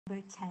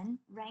number 10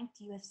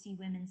 ranked UFC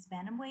women's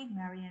bantamweight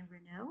Marion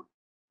Reneau.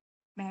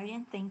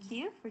 Marion, thank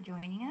you for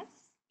joining us.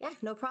 Yeah,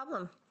 no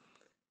problem.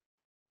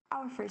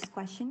 Our first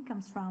question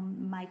comes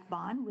from Mike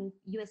Bond with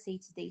USA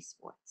Today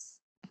Sports.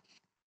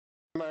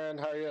 Marion,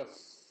 how are you?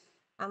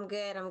 I'm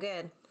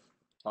good.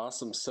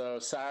 Awesome. So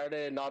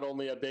Saturday, not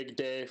only a big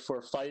day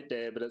for fight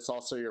day, but it's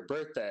also your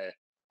birthday.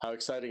 How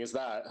exciting is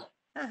that?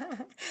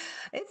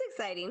 It's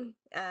exciting.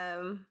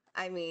 And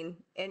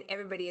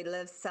everybody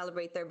loves to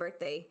celebrate their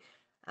birthday.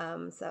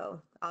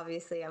 So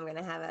obviously I'm going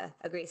to have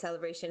a great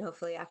celebration,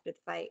 hopefully after the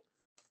fight.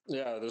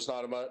 Yeah, there's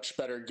not a much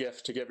better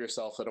gift to give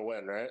yourself than a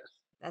win, right?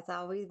 That's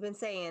all we've been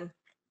saying.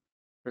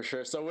 For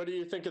sure. So what do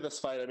you think of this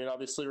fight? I mean,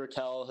 obviously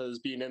Raquel has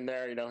been in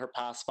there, her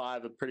past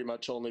five have pretty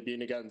much only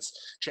been against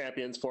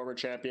champions, former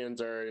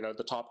champions, or,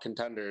 the top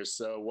contenders.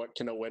 So what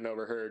can a win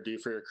over her do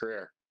for your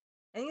career?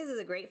 I think this is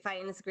a great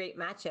fight and it's a great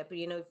matchup.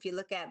 If you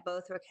look at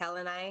both Raquel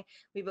and I,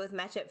 we both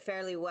match up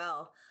fairly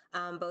well,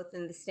 both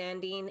in the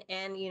standing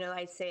and,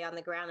 I'd say on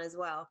the ground as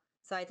well.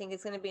 So I think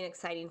it's going to be an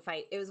exciting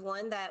fight. It was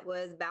one that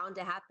was bound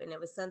to happen. It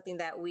was something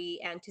that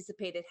we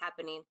anticipated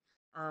happening.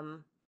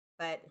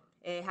 But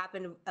it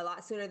happened a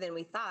lot sooner than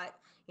we thought,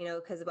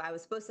 because I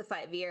was supposed to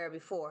fight Vieira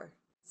before.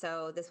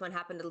 So this one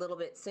happened a little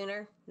bit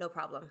sooner, no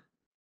problem.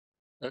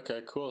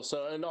 Okay, cool.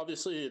 So, and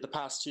obviously the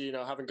past two,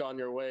 haven't gone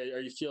your way. Are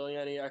you feeling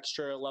any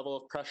extra level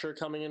of pressure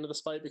coming into this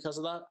fight because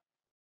of that?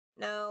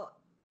 No,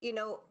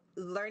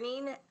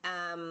 learning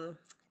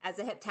as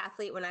a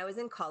heptathlete when I was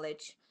in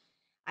college,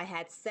 I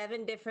had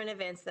 7 different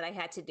events that I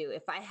had to do.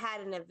 If I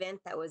had an event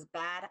that was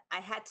bad,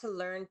 I had to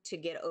learn to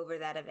get over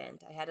that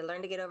event. I had to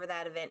learn to get over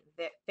that event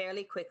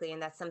fairly quickly.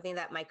 And that's something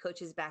that my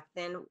coaches back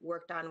then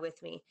worked on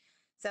with me.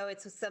 So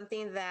it's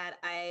something that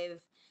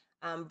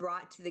I've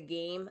brought to the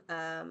game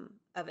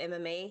of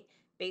MMA.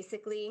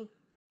 Basically,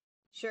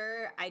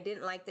 sure, I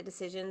didn't like the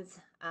decisions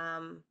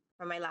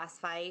from my last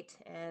fight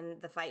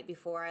and the fight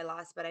before I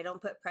lost, but I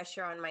don't put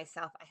pressure on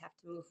myself. I have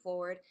to move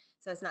forward.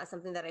 So it's not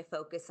something that I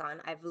focus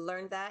on. I've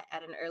learned that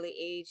at an early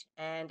age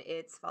and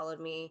it's followed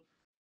me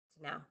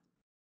to now.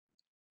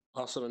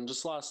 Awesome. And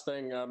just last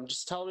thing,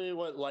 just tell me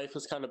what life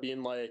has kind of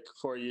been like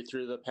for you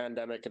through the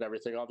pandemic and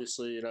everything.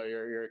 Obviously,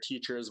 you're a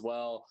teacher as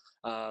well.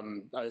 I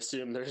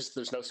assume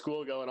there's no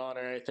school going on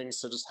or anything.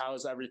 So just how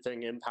has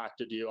everything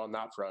impacted you on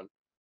that front?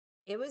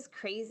 It was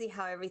crazy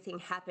how everything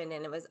happened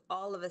and it was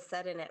all of a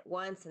sudden at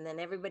once. And then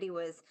everybody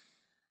was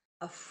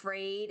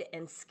afraid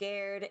and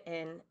scared.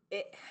 And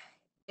it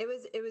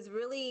was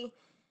really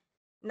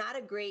not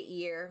a great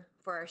year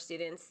for our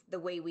students the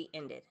way we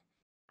ended.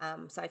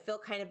 So I feel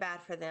kind of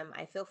bad for them.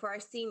 I feel for our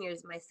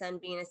seniors, my son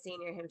being a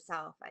senior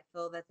himself. I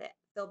feel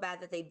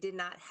bad that they did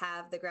not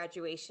have the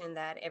graduation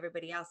that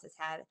everybody else has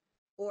had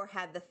or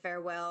had the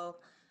farewell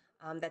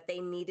that they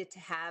needed to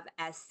have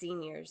as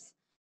seniors.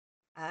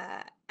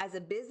 As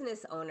a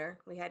business owner,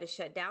 we had to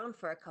shut down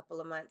for a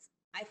couple of months.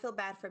 I feel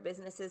bad for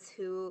businesses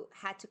who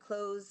had to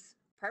close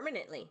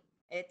permanently.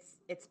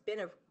 It's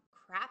been a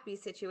crappy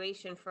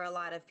situation for a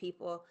lot of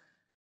people.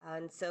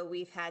 And so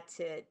we've had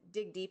to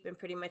dig deep and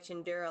pretty much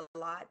endure a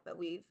lot, but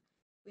we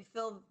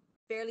feel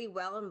fairly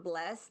well and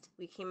blessed.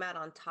 We came out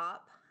on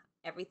top.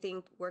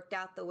 Everything worked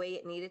out the way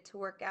it needed to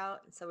work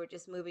out. And so we're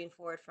just moving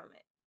forward from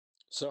it.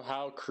 So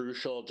how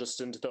crucial just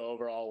into the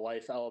overall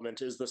life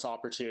element is this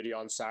opportunity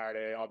on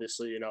Saturday?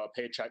 Obviously, a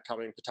paycheck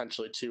coming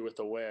potentially too with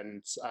the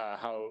wins.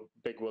 How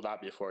big will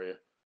that be for you?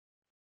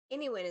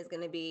 Any win is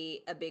going to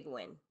be a big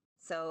win.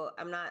 So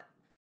I'm not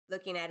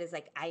looking at it as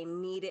like I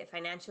need it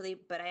financially,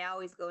 but I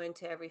always go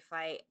into every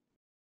fight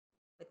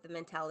with the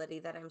mentality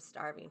that I'm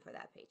starving for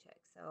that paycheck.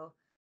 So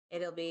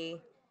it'll be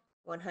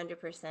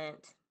 100%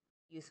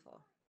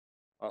 useful.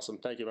 Awesome.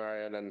 Thank you,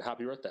 Marion, and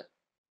happy birthday.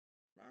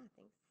 Thanks.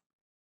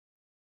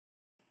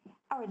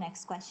 Our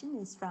next question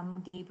is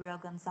from Gabriel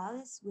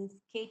Gonzalez with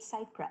Cage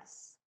Side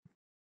Press.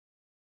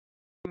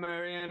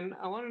 Marion,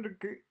 I wanted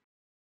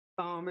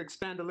to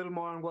expand a little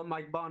more on what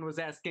Mike Bond was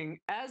asking.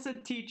 As a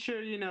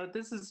teacher,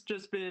 this has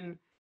just been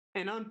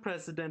an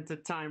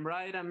unprecedented time,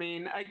 right? I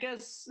mean, I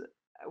guess,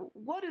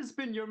 what has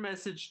been your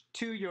message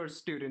to your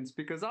students?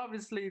 Because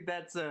obviously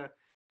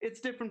it's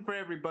different for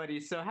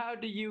everybody. So how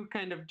do you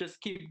kind of just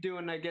keep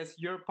doing, I guess,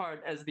 your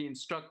part as the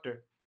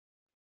instructor?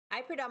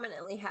 I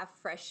predominantly have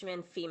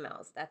freshman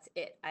females. That's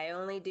it. I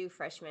only do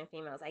freshman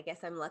females. I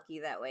guess I'm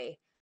lucky that way.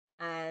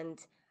 And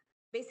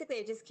basically,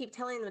 I just keep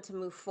telling them to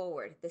move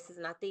forward. This is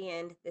not the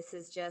end. This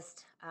is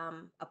just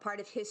a part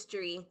of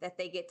history that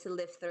they get to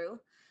live through.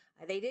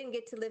 They didn't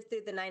get to live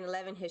through the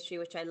 9/11 history,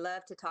 which I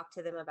love to talk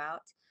to them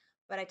about.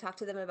 But I talk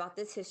to them about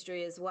this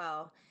history as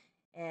well.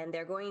 And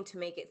they're going to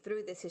make it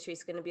through this history.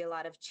 It's going to be a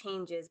lot of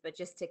changes, but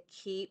just to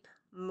keep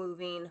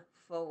moving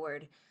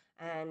forward.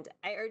 And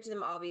I urge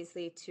them,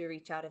 obviously, to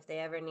reach out if they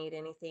ever need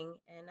anything.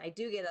 And I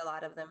do get a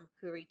lot of them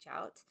who reach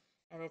out.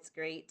 And it's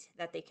great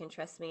that they can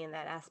trust me in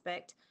that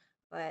aspect.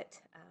 But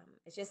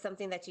it's just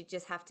something that you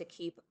just have to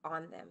keep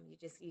on them.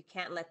 You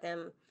can't let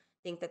them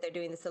think that they're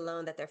doing this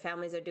alone, that their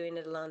families are doing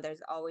it alone.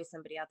 There's always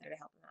somebody out there to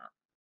help them out.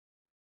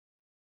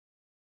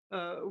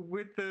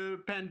 with the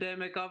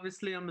pandemic,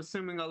 obviously, I'm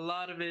assuming a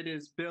lot of it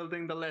is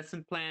building the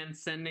lesson plan,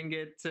 sending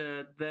it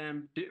to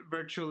them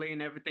virtually,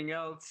 and everything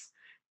else.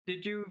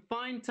 Did you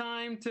find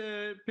time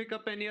to pick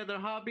up any other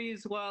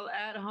hobbies while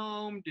at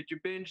home? Did you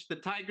binge the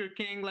Tiger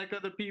King like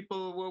other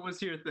people? What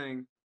was your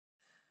thing?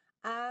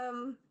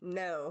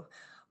 No.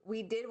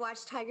 We did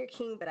watch Tiger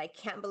King, but I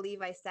can't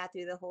believe I sat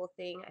through the whole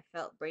thing. I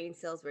felt brain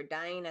cells were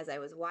dying as I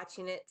was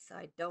watching it, so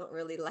I don't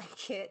really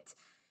like it.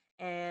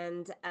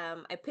 And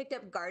I picked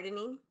up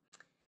gardening.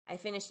 I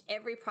finished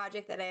every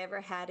project that I have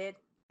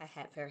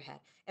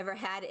ever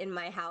had in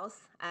my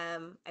house.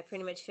 I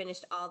pretty much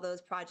finished all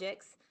those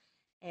projects,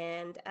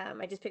 and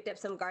I just picked up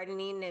some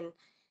gardening and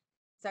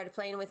started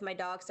playing with my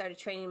dog. Started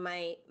training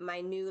my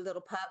new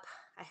little pup.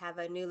 I have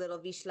a new little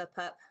Vizsla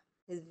pup.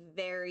 Is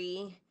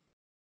very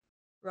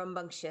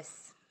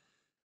rambunctious.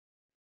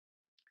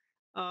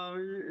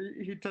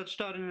 He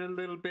touched on it a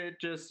little bit,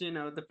 just,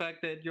 the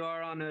fact that you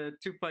are on a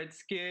two-fight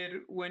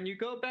skid. When you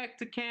go back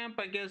to camp,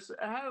 I guess,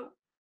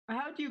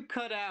 how do you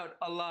cut out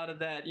a lot of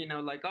that?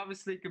 Like,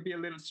 obviously it could be a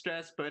little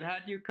stress, but how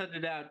do you cut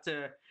it out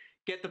to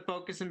get the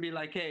focus and be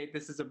like, hey,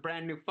 this is a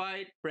brand new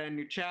fight, brand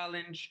new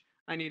challenge.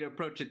 I need to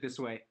approach it this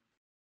way.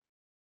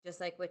 Just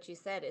like what you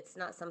said, it's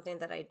not something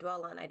that I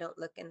dwell on. I don't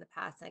look in the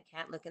past. I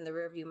can't look in the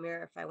rearview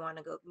mirror if I want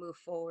to go move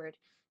forward.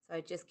 So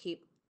I just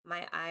keep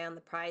my eye on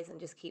the prize and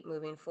just keep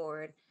moving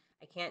forward.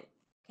 I can't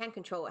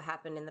control what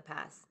happened in the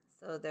past.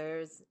 So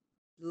there's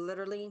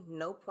literally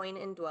no point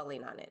in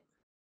dwelling on it.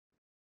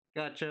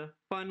 Gotcha.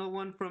 Final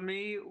one from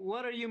me.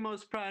 What are you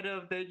most proud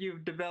of that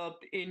you've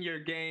developed in your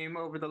game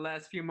over the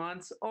last few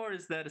months, or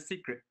is that a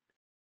secret?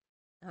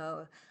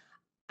 Oh,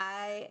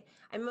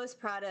 I'm most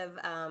proud of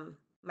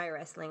my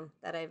wrestling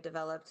that I've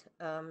developed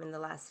in the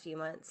last few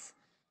months.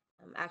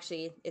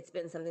 Actually, it's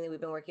been something that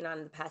we've been working on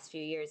in the past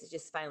few years. It's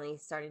just finally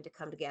starting to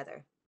come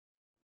together.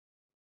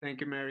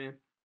 Thank you, Marion.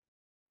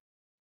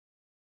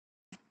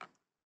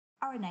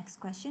 Our next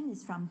question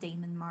is from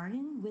Damon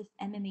Martin with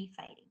MMA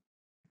Fighting.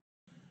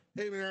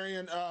 Hey,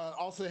 Marion.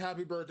 I'll say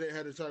happy birthday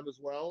ahead of time as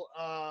well.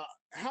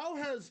 How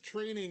has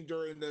training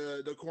during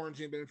the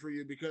quarantine been for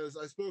you? Because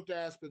I spoke to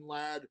Aspen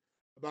Ladd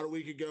about a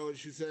week ago, and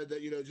she said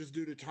that, just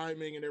due to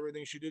timing and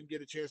everything, she didn't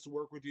get a chance to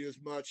work with you as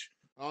much.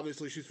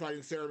 Obviously, she's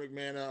fighting Sarah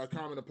McMahon, a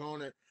common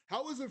opponent.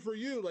 How is it for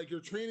you? Like, your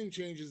training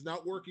changes,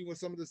 not working with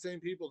some of the same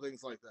people,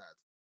 things like that?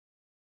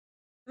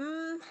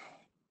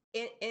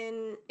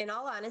 In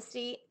all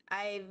honesty,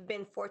 I've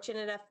been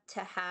fortunate enough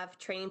to have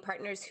training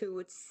partners who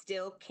would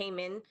still came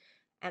in,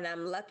 and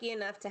I'm lucky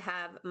enough to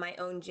have my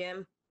own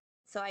gym,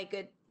 so I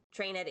could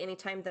train at any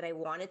time that I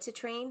wanted to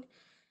train.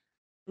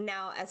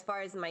 Now, as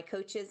far as my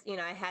coaches,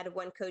 I had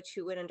one coach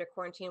who went under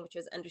quarantine, which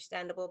was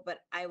understandable, but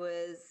I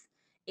was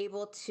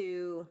able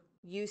to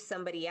use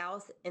somebody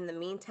else in the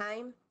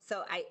meantime.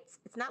 So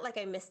it's not like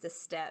I missed a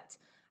step.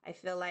 I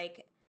feel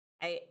like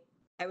I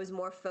was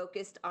more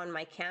focused on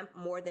my camp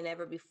more than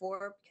ever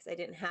before because I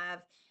didn't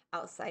have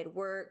outside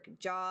work,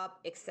 job,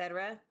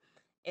 etc.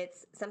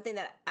 It's something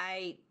that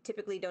I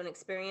typically don't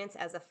experience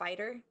as a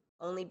fighter,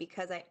 only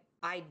because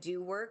I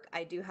do work.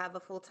 I do have a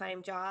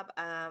full-time job,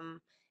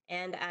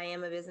 and I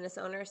am a business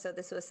owner. So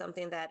this was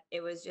something that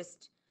it was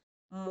just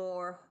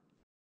more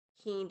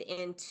keyed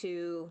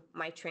into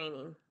my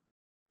training.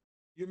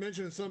 You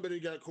mentioned somebody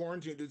got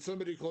quarantined. Did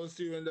somebody close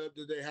to you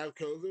did they have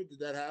COVID? Did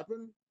that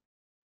happen?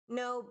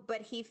 No,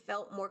 but he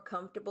felt more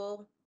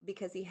comfortable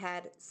because he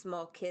had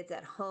small kids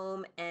at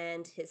home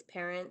and his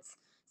parents.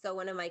 So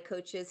one of my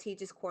coaches, he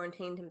just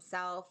quarantined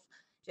himself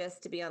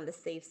just to be on the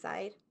safe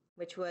side,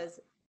 which was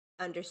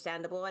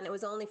understandable. And it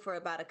was only for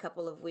about a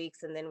couple of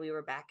weeks, and then we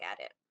were back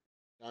at it.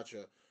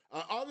 Gotcha.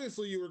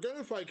 Obviously, you were going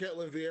to fight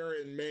Ketlin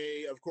Vieira in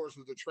May, of course,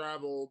 with the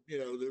travel,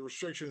 the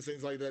restrictions,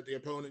 things like that, the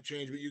opponent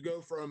changed. But you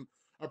go from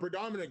a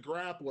predominant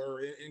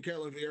grappler in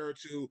Ketlin Vieira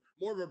to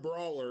more of a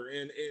brawler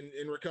in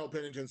Raquel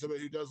Pennington,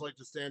 somebody who does like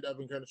to stand up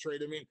and kind of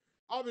trade. I mean,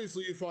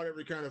 obviously, you fought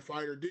every kind of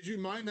fighter. Did you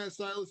mind that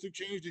stylistic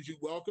change? Did you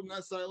welcome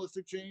that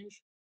stylistic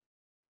change?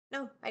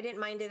 No, I didn't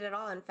mind it at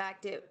all. In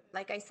fact,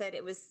 like I said,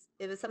 it was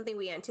something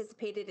we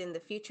anticipated in the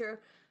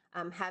future,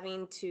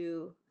 having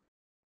to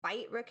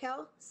fight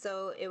Raquel.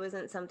 So it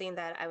wasn't something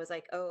that I was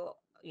like, oh,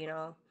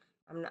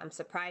 I'm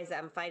surprised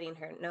that I'm fighting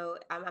her. No,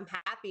 I'm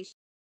happy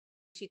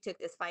she took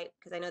this fight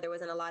because I know there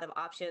wasn't a lot of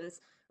options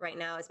right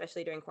now,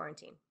 especially during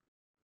quarantine.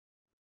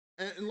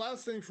 And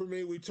last thing for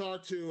me, we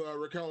talked to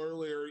Raquel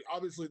earlier.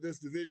 Obviously, this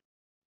division,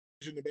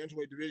 the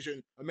bantamweight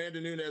division, Amanda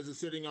Nunes is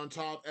sitting on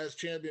top as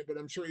champion, but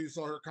I'm sure you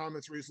saw her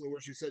comments recently where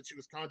she said she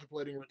was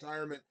contemplating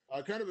retirement.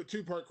 Kind of a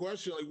two-part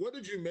question. Like, what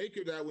did you make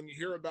of that when you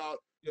hear about,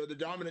 the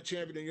dominant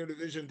champion in your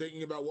division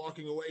thinking about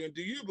walking away? And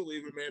do you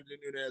believe Amanda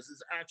Nunes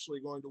is actually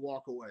going to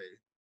walk away?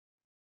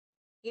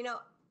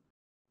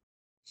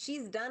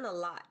 She's done a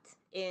lot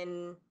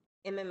in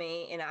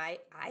MMA, and I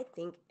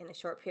think in a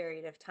short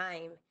period of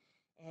time,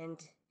 and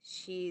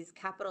she's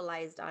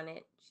capitalized on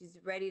it. She's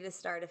ready to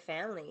start a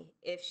family.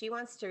 If she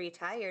wants to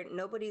retire,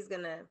 nobody's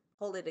going to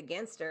hold it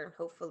against her.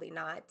 Hopefully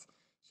not.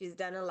 She's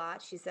done a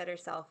lot. She set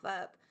herself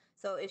up.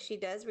 So if she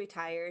does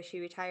retire, she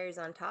retires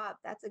on top.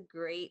 That's a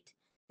great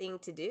thing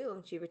to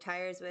do. She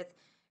retires with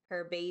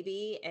her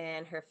baby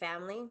and her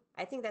family.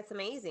 I think that's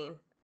amazing.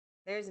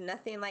 There's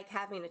nothing like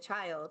having a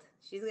child.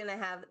 She's going to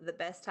have the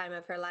best time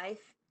of her life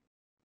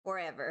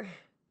forever.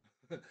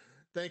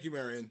 Thank you,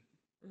 Marion.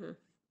 Mm-hmm.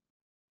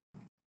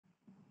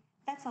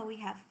 That's all we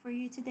have for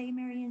you today,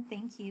 Marion.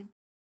 Thank you.